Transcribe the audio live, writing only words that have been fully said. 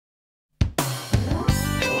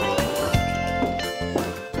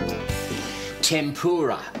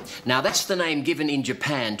Tempura. Now that's the name given in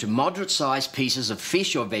Japan to moderate-sized pieces of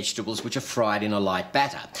fish or vegetables which are fried in a light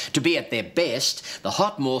batter. To be at their best, the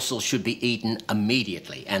hot morsels should be eaten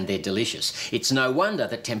immediately, and they're delicious. It's no wonder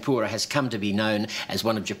that tempura has come to be known as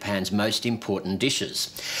one of Japan's most important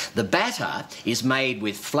dishes. The batter is made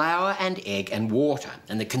with flour and egg and water,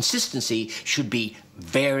 and the consistency should be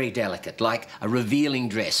very delicate, like a revealing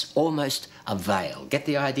dress, almost a veil. Get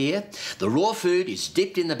the idea? The raw food is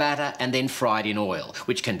dipped in the batter and then fried in oil,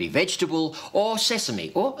 which can be vegetable or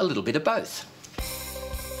sesame, or a little bit of both.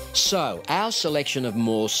 So, our selection of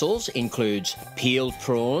morsels includes peeled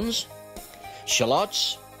prawns,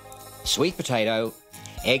 shallots, sweet potato,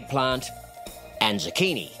 eggplant, and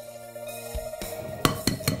zucchini.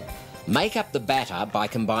 Make up the batter by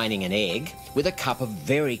combining an egg with a cup of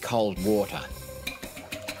very cold water.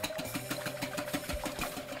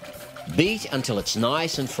 Beat until it's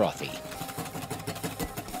nice and frothy.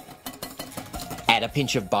 Add a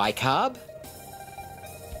pinch of bicarb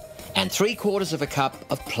and 3/4 of a cup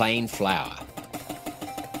of plain flour.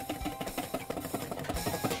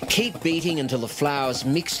 Keep beating until the flour's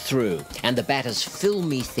mixed through and the batter's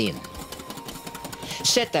filmy thin.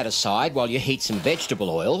 Set that aside while you heat some vegetable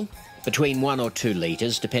oil, between 1 or 2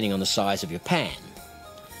 litres, depending on the size of your pan.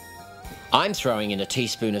 I'm throwing in a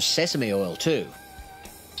teaspoon of sesame oil too.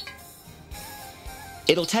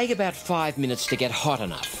 It'll take about 5 minutes to get hot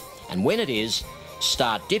enough, and when it is,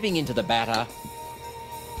 start dipping into the batter,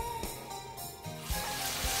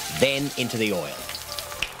 then into the oil.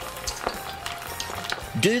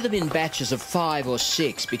 Do them in batches of 5 or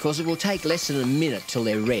 6 because it will take less than a minute till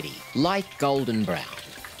they're ready, light golden brown.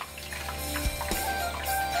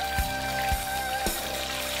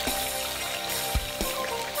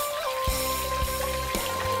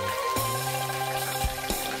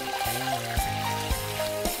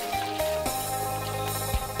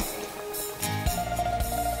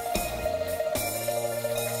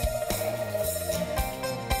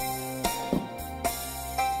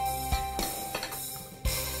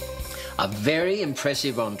 A very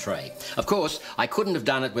impressive entree. Of course, I couldn't have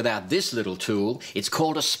done it without this little tool. It's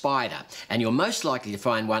called a spider, and you're most likely to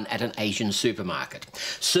find one at an Asian supermarket.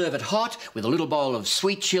 Serve it hot with a little bowl of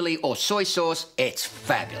sweet chili or soy sauce. It's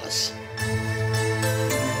fabulous.